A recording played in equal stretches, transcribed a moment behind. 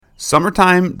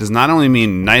Summertime does not only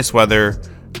mean nice weather,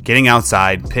 getting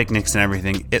outside, picnics and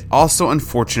everything, it also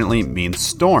unfortunately means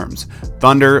storms.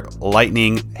 Thunder,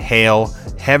 lightning, hail,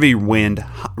 heavy wind,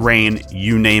 rain,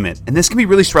 you name it. And this can be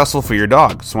really stressful for your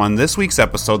dog. So on this week's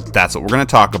episode, that's what we're going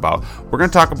to talk about. We're going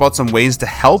to talk about some ways to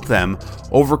help them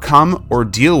overcome or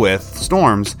deal with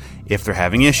storms if they're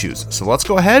having issues. So let's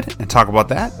go ahead and talk about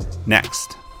that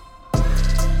next.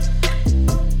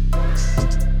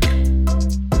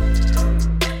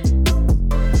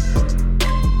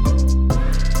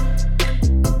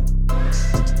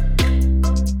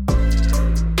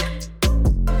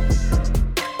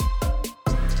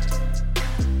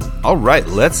 All right,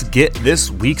 let's get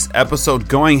this week's episode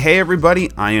going. Hey,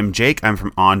 everybody, I am Jake. I'm from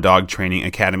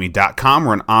OnDogTrainingAcademy.com.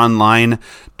 We're an online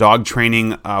dog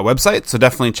training website, so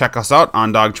definitely check us out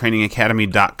on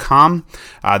OnDogTrainingAcademy.com.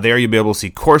 There you'll be able to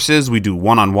see courses. We do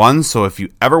one-on-ones, so if you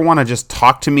ever want to just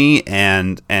talk to me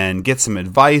and get some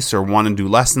advice or want to do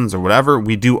lessons or whatever,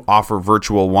 we do offer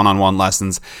virtual one-on-one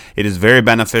lessons. It is very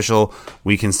beneficial.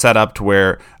 We can set up to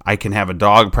where I can have a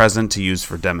dog present to use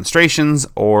for demonstrations,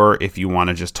 or if you want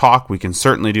to just talk, we can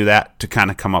certainly do that to kind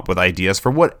of come up with ideas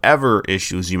for whatever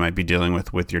issues you might be dealing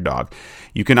with your dog.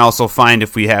 You can also find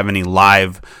if we have any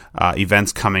live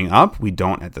events coming up. We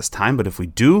don't at this time, but if we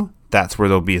do, that's where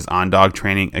they'll be, is on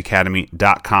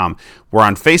OnDogTrainingAcademy.com. We're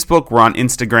on Facebook, we're on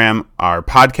Instagram. Our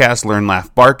podcast, Learn,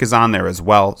 Laugh, Bark, is on there as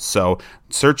well. So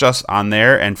search us on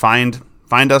there and find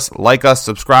us, like us,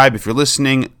 subscribe. If you're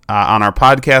listening on our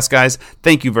podcast, guys,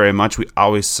 thank you very much. We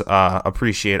always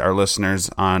appreciate our listeners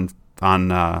on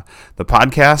the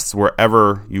podcasts,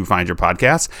 wherever you find your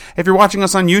podcasts. If you're watching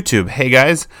us on YouTube, hey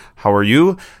guys, how are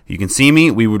you? You can see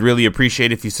me. We would really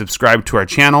appreciate if you subscribe to our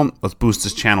channel. Let's boost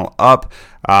this channel up.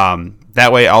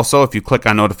 That way, also, if you click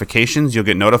on notifications, you'll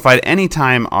get notified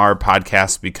anytime our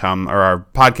podcasts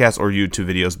or YouTube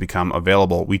videos become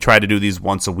available. We try to do these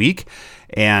once a week.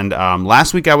 And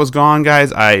last week I was gone,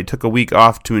 guys. I took a week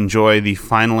off to enjoy the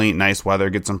finally nice weather,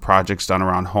 get some projects done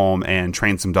around home, and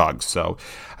train some dogs. So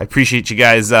I appreciate you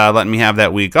guys letting me have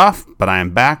that week off, but I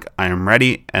am back, I am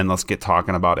ready, and let's get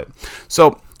talking about it.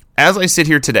 So as I sit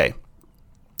here today,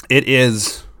 it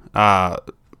is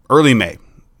early May.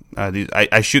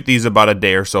 I shoot these about a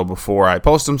day or so before I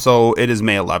post them, so it is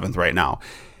May 11th right now.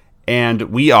 And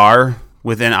we are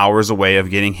within hours away of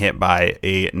getting hit by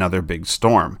another big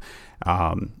storm.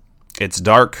 It's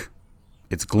dark,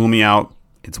 it's gloomy out,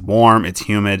 it's warm, it's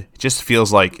humid. It just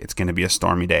feels like it's going to be a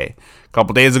stormy day. A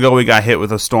couple days ago, we got hit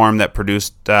with a storm that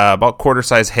produced about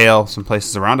quarter-size hail. Some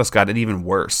places around us got it even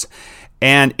worse.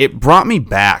 And it brought me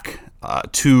back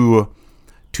to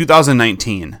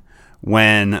 2019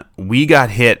 when we got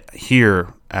hit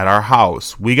here at our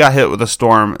house. We got hit with a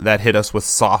storm that hit us with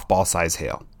softball-size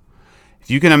hail. If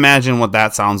you can imagine what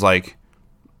that sounds like,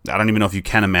 I don't even know if you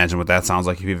can imagine what that sounds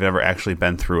like if you've ever actually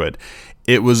been through it.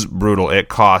 It was brutal. It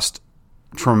caused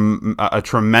a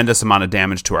tremendous amount of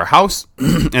damage to our house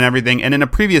and everything. And in a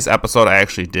previous episode, I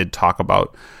actually did talk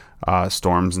about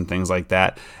storms and things like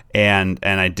that. And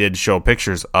I did show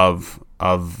pictures of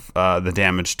the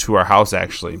damage to our house,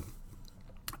 actually.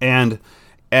 And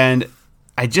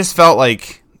I just felt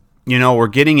like, we're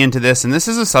getting into this. And this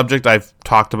is a subject I've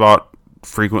talked about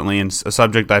frequently and a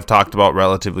subject I've talked about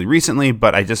relatively recently,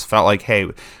 but I just felt like, hey,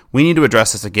 we need to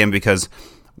address this again because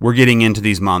we're getting into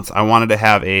these months. I wanted to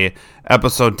have a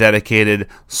episode dedicated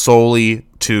solely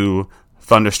to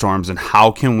thunderstorms and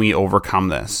how can we overcome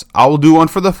this. I will do one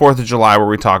for the 4th of July where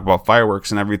we talk about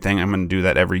fireworks and everything. I'm going to do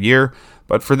that every year,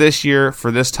 but for this year, for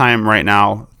this time right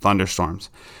now, thunderstorms.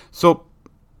 So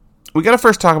we got to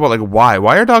first talk about why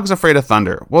are dogs afraid of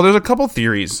thunder? Well, there's a couple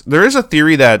theories. There is a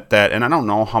theory that and I don't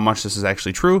know how much this is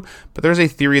actually true, but there's a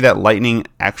theory that lightning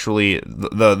actually,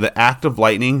 the act of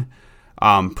lightning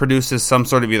produces some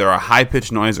sort of either a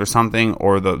high-pitched noise or something,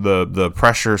 or the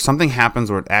pressure, something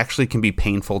happens where it actually can be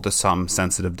painful to some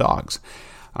sensitive dogs.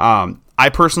 I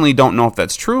personally don't know if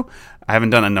that's true. I haven't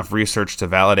done enough research to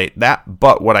validate that,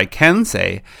 but what I can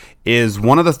say is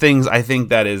one of the things I think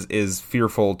that is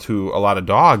fearful to a lot of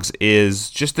dogs is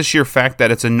just the sheer fact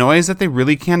that it's a noise that they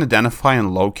really can't identify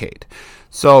and locate.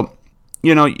 So,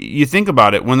 you think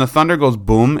about it, when the thunder goes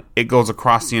boom, it goes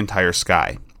across the entire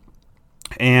sky.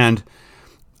 And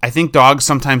I think dogs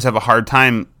sometimes have a hard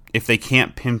time if they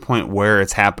can't pinpoint where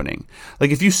it's happening. Like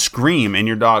if you scream and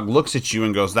your dog looks at you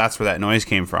and goes, that's where that noise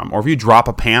came from. Or if you drop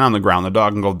a pan on the ground, the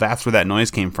dog can go, that's where that noise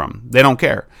came from. They don't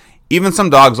care. Even some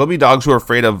dogs, there'll be dogs who are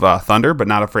afraid of thunder but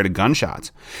not afraid of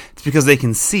gunshots. It's because they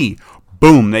can see,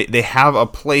 boom, they have a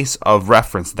place of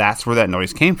reference. That's where that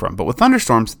noise came from. But with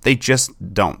thunderstorms, they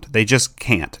just don't. They just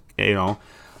can't,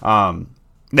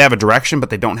 they have a direction, but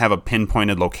they don't have a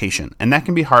pinpointed location, and that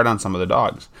can be hard on some of the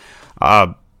dogs.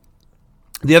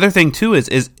 The other thing too is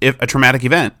if a traumatic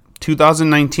event.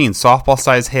 2019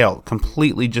 softball-sized hail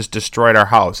completely just destroyed our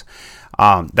house.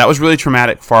 That was really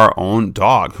traumatic for our own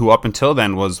dog, who up until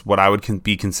then was what I would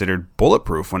be considered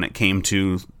bulletproof when it came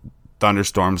to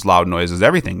thunderstorms, loud noises,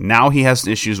 everything. Now he has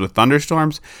issues with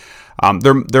thunderstorms.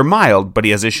 They're mild, but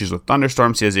he has issues with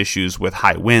thunderstorms. He has issues with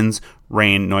high winds,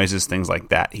 rain, noises, things like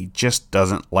that. He just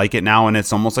doesn't like it now, and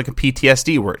it's almost like a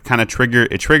PTSD where it kind of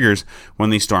triggers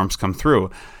when these storms come through.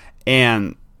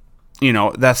 And,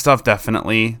 that stuff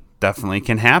definitely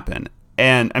can happen.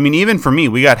 And I mean, even for me,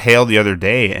 we got hail the other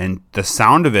day, and the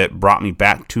sound of it brought me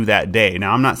back to that day.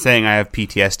 Now, I'm not saying I have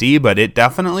PTSD, but it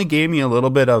definitely gave me a little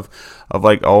bit of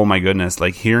like, oh my goodness,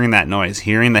 like hearing that noise,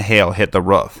 hearing the hail hit the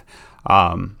roof.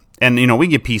 And we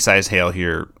get pea-sized hail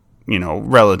here,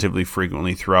 relatively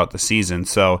frequently throughout the season,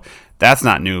 so that's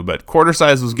not new. But quarter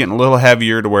size was getting a little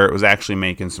heavier to where it was actually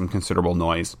making some considerable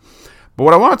noise. But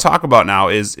what I want to talk about now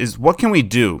is what can we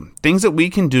do? Things that we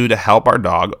can do to help our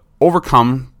dog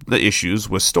overcome the issues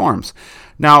with storms.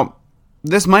 Now,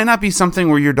 this might not be something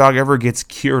where your dog ever gets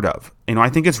cured of. I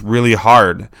think it's really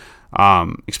hard,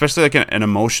 especially like an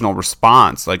emotional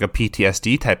response, like a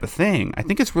PTSD type of thing. I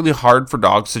think it's really hard for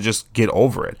dogs to just get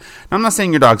over it. Now, I'm not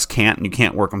saying your dogs can't and you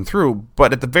can't work them through,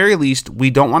 but at the very least, we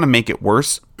don't want to make it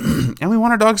worse, and we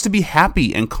want our dogs to be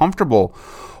happy and comfortable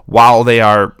while they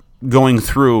are going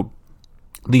through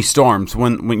these storms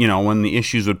when the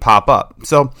issues would pop up.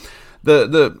 So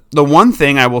the one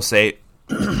thing I will say,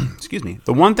 excuse me,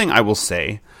 the one thing I will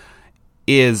say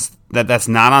is that's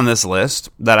not on this list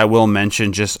that I will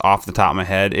mention just off the top of my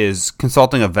head is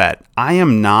consulting a vet.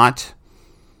 I'm not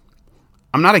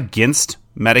against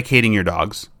medicating your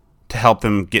dogs to help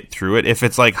them get through it if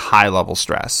it's like high level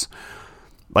stress,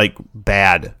 like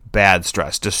bad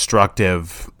stress,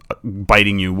 destructive,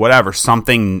 biting you, whatever,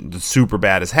 something super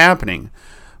bad is happening.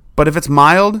 But if it's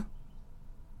mild, I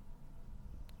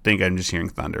think I'm just hearing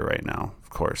thunder right now, of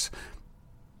course.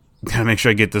 Gotta make sure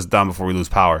I get this done before we lose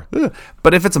power. Ugh.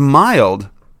 But if it's mild,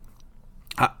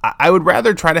 I would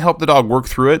rather try to help the dog work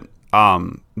through it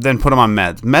than put them on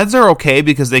meds. Meds are okay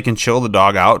because they can chill the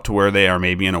dog out to where they are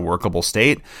maybe in a workable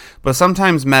state. But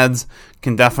sometimes meds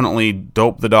can definitely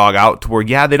dope the dog out to where,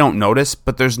 they don't notice,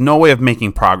 but there's no way of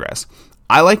making progress.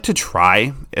 I like to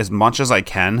try as much as I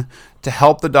can to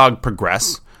help the dog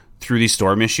progress through these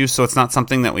storm issues, so it's not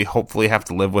something that we hopefully have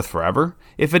to live with forever.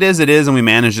 If it is, it is, and we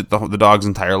manage it the dog's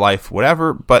entire life,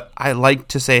 whatever. But I like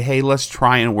to say, hey, let's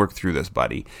try and work through this,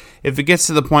 buddy. If it gets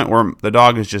to the point where the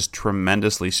dog is just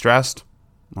tremendously stressed,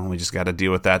 well, we just got to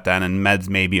deal with that then, and meds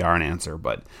maybe are an answer.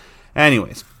 But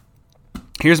anyways,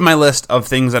 here's my list of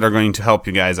things that are going to help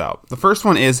you guys out. The first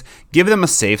one is give them a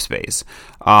safe space.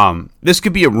 This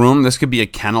could be a room, this could be a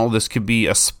kennel, this could be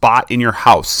a spot in your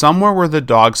house, somewhere where the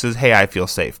dog says, hey, I feel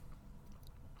safe.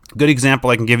 Good example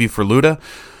I can give you for Luda.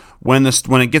 When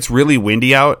it gets really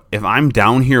windy out, if I'm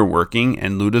down here working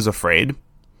and Luda's afraid,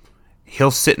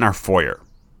 he'll sit in our foyer.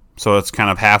 So it's kind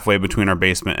of halfway between our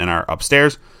basement and our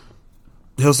upstairs.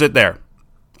 He'll sit there.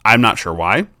 I'm not sure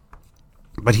why,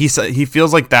 but he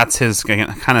feels like that's his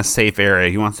kind of safe area.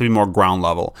 He wants to be more ground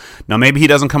level. Now, maybe he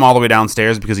doesn't come all the way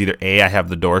downstairs because either A, I have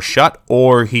the door shut,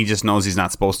 or he just knows he's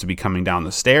not supposed to be coming down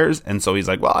the stairs. And so he's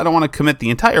like, well, I don't want to commit the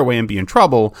entire way and be in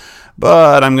trouble,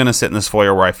 but I'm going to sit in this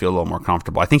foyer where I feel a little more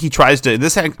comfortable. I think he tries to,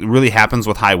 this really happens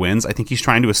with high winds. I think he's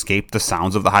trying to escape the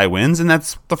sounds of the high winds, and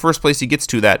that's the first place he gets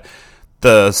to that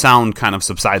the sound kind of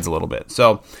subsides a little bit.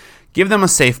 So give them a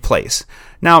safe place.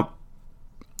 Now,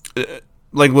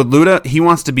 like with Luda, he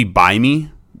wants to be by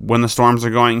me when the storms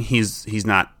are going. He's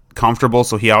not comfortable,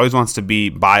 so he always wants to be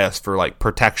by us for like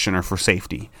protection or for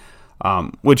safety,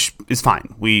 which is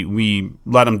fine. We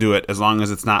let him do it as long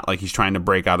as it's not like he's trying to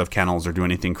break out of kennels or do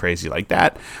anything crazy like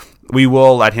that. We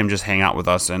will let him just hang out with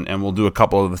us, and we'll do a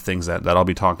couple of the things that I'll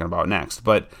be talking about next.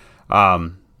 But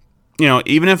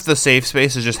even if the safe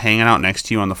space is just hanging out next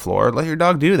to you on the floor, let your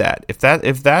dog do that. If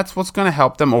that's what's going to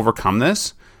help them overcome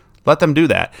this, let them do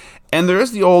that. And there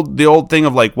is the old thing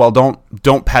of like, well,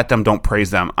 don't pet them, don't praise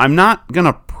them. I'm not going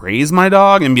to praise my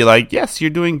dog and be like, yes, you're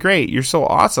doing great, you're so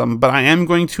awesome, but I am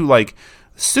going to like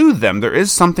soothe them. There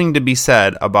is something to be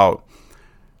said about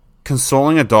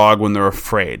consoling a dog when they're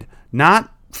afraid.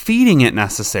 Not feeding it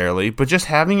necessarily, but just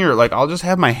having I'll just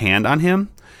have my hand on him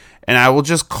and I will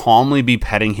just calmly be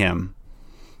petting him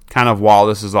kind of while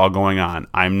this is all going on.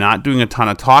 I'm not doing a ton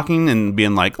of talking and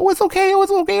being like, oh, it's okay,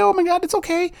 oh my God, it's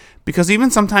okay. Because even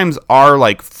sometimes our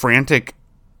like frantic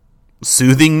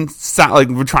soothing sound, like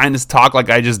we're trying to talk like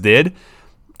I just did,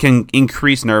 can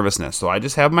increase nervousness. So I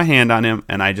just have my hand on him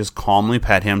and I just calmly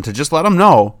pet him to just let him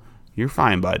know, you're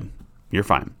fine, bud. You're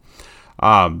fine.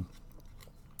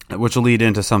 Which will lead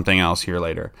into something else here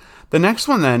later. The next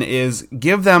one then is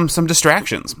give them some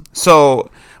distractions. So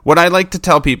what I like to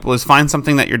tell people is find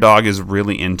something that your dog is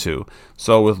really into.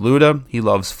 So with Luda, he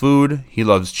loves food, he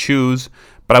loves chews.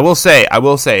 But I will say,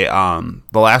 the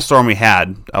last storm we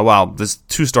had, this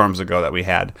 2 storms ago that we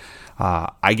had,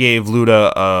 I gave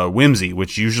Luda a Whimsy,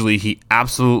 which usually he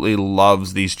absolutely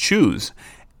loves these chews.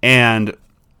 And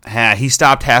he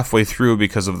stopped halfway through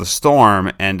because of the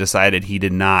storm and decided he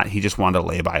just wanted to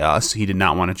lay by us. He did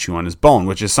not want to chew on his bone,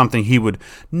 which is something he would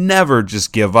never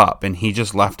just give up. And he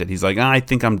just left it. He's like, I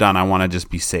think I'm done. I want to just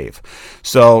be safe.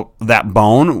 So that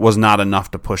bone was not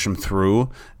enough to push him through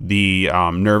the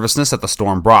nervousness that the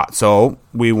storm brought. So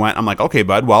I'm like, okay,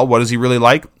 bud, well, what does he really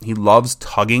like? He loves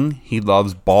tugging. He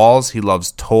loves balls. He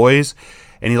loves toys.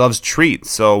 And he loves treats.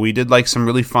 So we did like some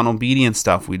really fun obedience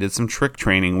stuff. We did some trick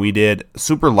training. We did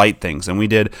super light things. And we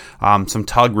did some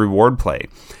tug reward play.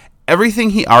 Everything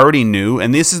he already knew,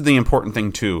 and this is the important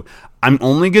thing too, I'm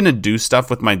only going to do stuff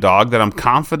with my dog that I'm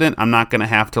confident I'm not going to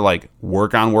have to like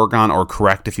work on or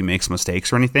correct if he makes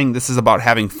mistakes or anything. This is about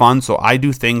having fun. So I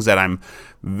do things that I'm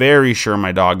very sure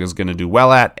my dog is going to do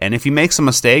well at. And if he makes a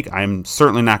mistake, I'm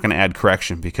certainly not going to add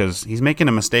correction because he's making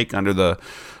a mistake under the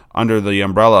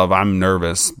umbrella of I'm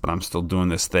nervous, but I'm still doing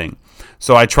this thing.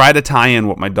 So I try to tie in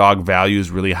what my dog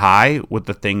values really high with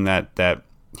the thing that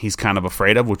he's kind of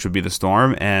afraid of, which would be the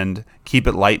storm, and keep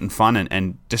it light and fun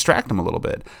and distract him a little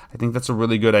bit. I think that's a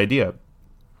really good idea.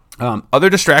 Other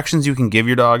distractions you can give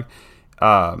your dog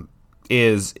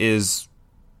is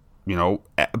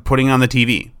putting on the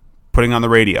TV, putting on the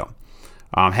radio,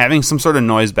 having some sort of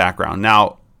noise background.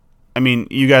 Now, I mean,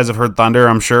 you guys have heard thunder,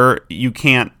 I'm sure. You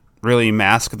can't really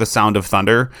mask the sound of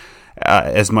thunder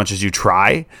as much as you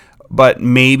try, but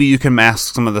maybe you can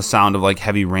mask some of the sound of like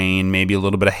heavy rain, maybe a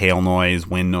little bit of hail noise,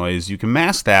 wind noise. You can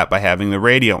mask that by having the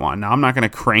radio on. Now, I'm not going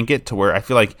to crank it to where I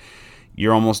feel like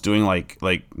you're almost doing like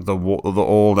the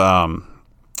old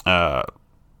I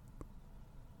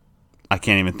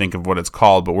can't even think of what it's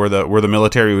called, but where the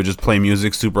military would just play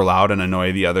music super loud and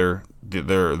annoy their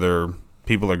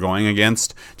people they're going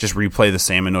against, just replay the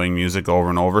same annoying music over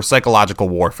and over. Psychological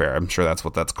warfare, I'm sure that's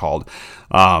what that's called.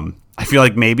 I feel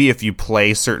like maybe if you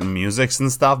play certain musics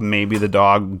and stuff, maybe the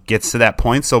dog gets to that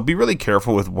point. So be really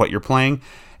careful with what you're playing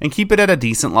and keep it at a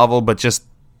decent level, but just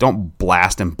don't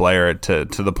blast and blare it to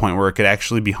the point where it could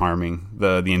actually be harming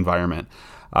the environment.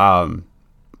 And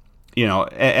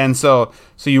so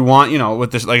you want,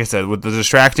 with this, like I said, with the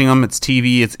distracting them, it's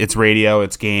TV, it's radio,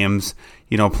 it's games,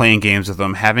 playing games with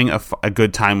them, having a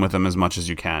good time with them as much as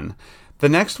you can. The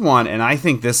next one, and I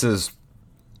think this is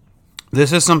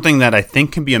something that I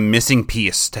think can be a missing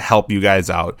piece to help you guys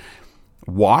out.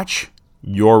 Watch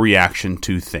your reaction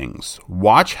to things.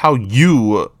 Watch how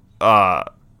you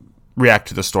react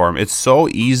to the storm. It's so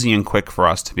easy and quick for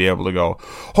us to be able to go,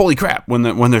 holy crap,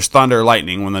 when there's thunder or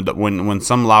lightning, when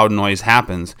some loud noise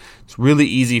happens. It's really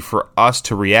easy for us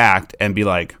to react and be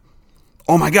like,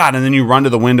 oh my God, and then you run to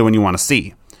the window and you want to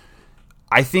see.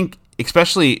 I think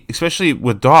especially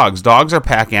with dogs are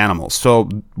pack animals. So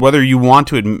whether you want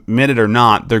to admit it or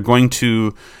not, they're going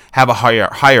to have a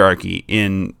hierarchy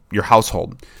in your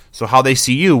household. So how they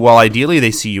see you, well, ideally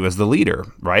they see you as the leader,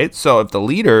 right? So if the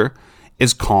leader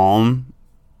is calm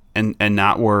and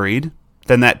not worried,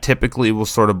 then that typically will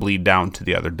sort of bleed down to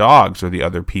the other dogs or the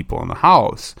other people in the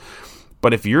house.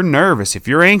 But if you're nervous, if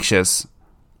you're anxious,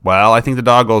 well, I think the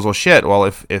dog goes, well, shit, well,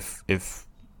 if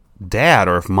dad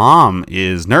or if mom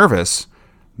is nervous,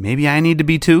 maybe I need to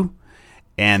be too.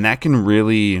 And that can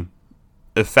really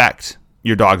affect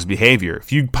your dog's behavior.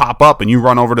 If you pop up and you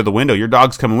run over to the window, your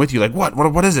dog's coming with you like,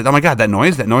 what is it? Oh my God, that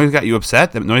noise got you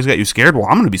upset? That noise got you scared? Well,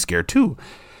 I'm going to be scared too.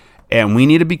 And we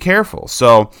need to be careful.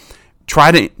 So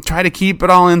try to keep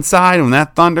it all inside. When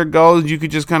that thunder goes, you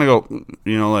could just kind of go,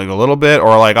 like a little bit,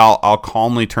 or like I'll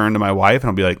calmly turn to my wife and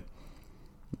I'll be like,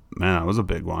 man, that was a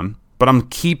big one. But I'm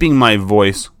keeping my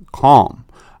voice calm.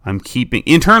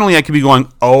 Internally, I could be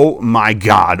going, oh my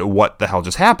God, what the hell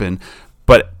just happened?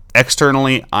 But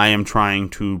externally, I am trying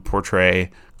to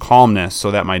portray calmness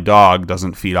so that my dog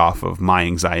doesn't feed off of my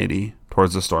anxiety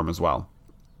towards the storm as well.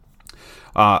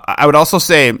 I would also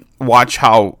say watch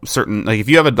how if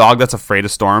you have a dog that's afraid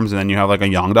of storms and then you have like a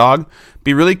young dog,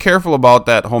 be really careful about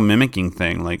that whole mimicking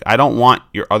thing. Like, I don't want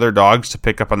your other dogs to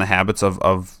pick up on the habits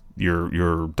of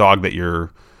your dog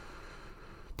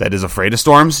that is afraid of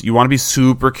storms. You want to be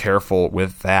super careful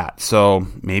with that. So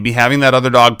maybe having that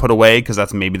other dog put away because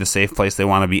that's maybe the safe place they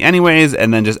want to be anyways,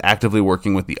 and then just actively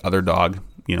working with the other dog,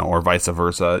 or vice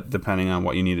versa, depending on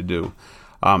what you need to do.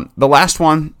 The last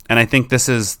one, and I think this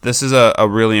is a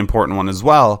really important one as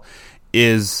well,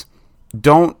 is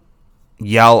don't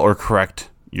yell or correct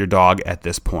your dog at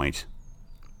this point.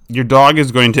 Your dog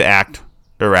is going to act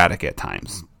erratic at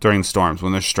times during storms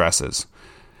when there's stresses.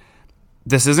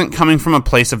 This isn't coming from a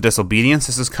place of disobedience.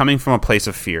 This is coming from a place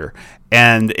of fear.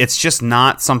 And it's just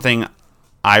not something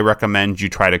I recommend you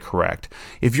try to correct.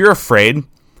 If you're afraid,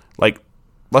 like,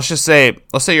 let's say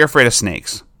you're afraid of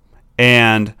snakes,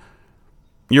 and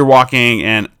you're walking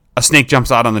and a snake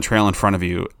jumps out on the trail in front of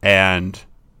you and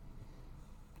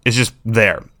is just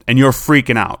there, and you're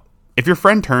freaking out. If your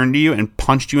friend turned to you and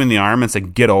punched you in the arm and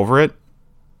said, get over it,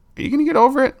 are you going to get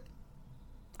over it?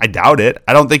 I doubt it.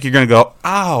 I don't think you're going to go,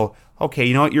 ow, okay,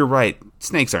 you know what, you're right.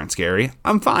 Snakes aren't scary.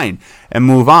 I'm fine. And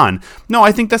move on. No,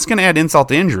 I think that's going to add insult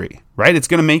to injury, right? It's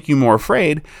going to make you more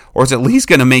afraid, or it's at least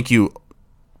going to make you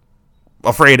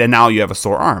afraid and now you have a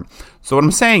sore arm. So what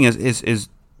I'm saying is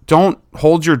don't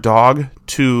hold your dog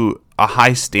to a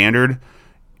high standard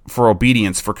for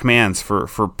obedience, for commands, for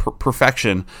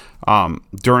perfection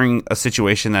during a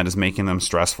situation that is making them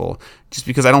stressful, just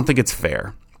because I don't think it's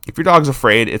fair. If your dog's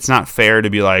afraid, it's not fair to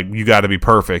be like, you got to be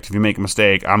perfect. If you make a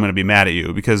mistake, I'm going to be mad at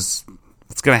you, because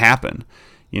it's going to happen.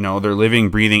 They're living,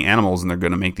 breathing animals, and they're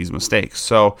going to make these mistakes.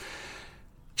 So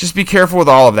just be careful with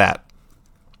all of that.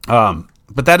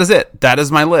 But that is it. That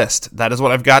is my list. That is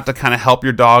what I've got to kind of help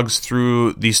your dogs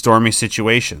through these stormy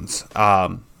situations.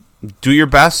 Do your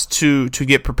best to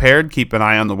get prepared. Keep an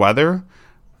eye on the weather.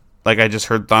 Like I just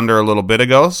heard thunder a little bit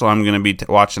ago, so I'm going to be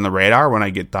watching the radar when I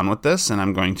get done with this, and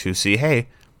I'm going to see, hey,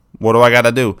 what do I got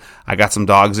to do? I got some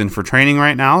dogs in for training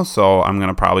right now, so I'm going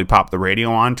to probably pop the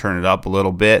radio on, turn it up a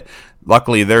little bit.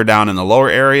 Luckily, they're down in the lower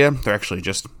area. They're actually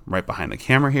just right behind the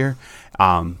camera here,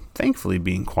 thankfully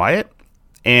being quiet.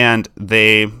 And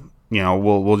they,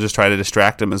 we'll just try to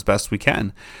distract them as best we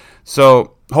can.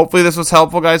 So hopefully this was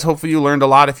helpful, guys. Hopefully you learned a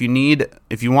lot. If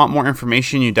you want more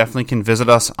information, you definitely can visit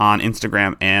us on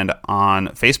Instagram and on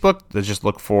Facebook. Just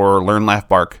look for Learn, Laugh,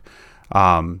 Bark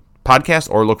podcast,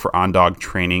 or look for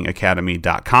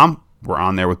OnDogTrainingAcademy.com. We're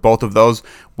on there with both of those.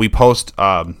 We post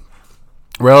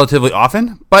relatively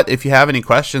often, but if you have any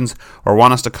questions or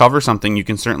want us to cover something, you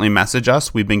can certainly message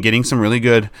us. We've been getting some really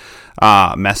good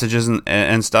messages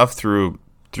and stuff through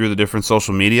the different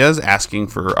social medias asking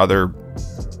for other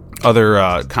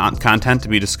content to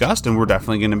be discussed, and we're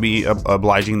definitely going to be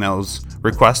obliging those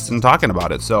requests and talking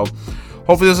about it. So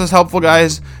hopefully this is helpful,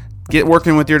 guys. Get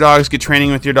working with your dogs, get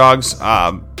training with your dogs,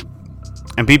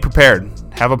 and be prepared.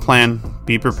 Have a plan,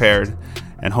 be prepared,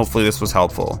 and hopefully this was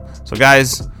helpful. So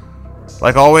guys,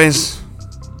 like always,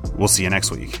 we'll see you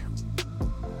next week.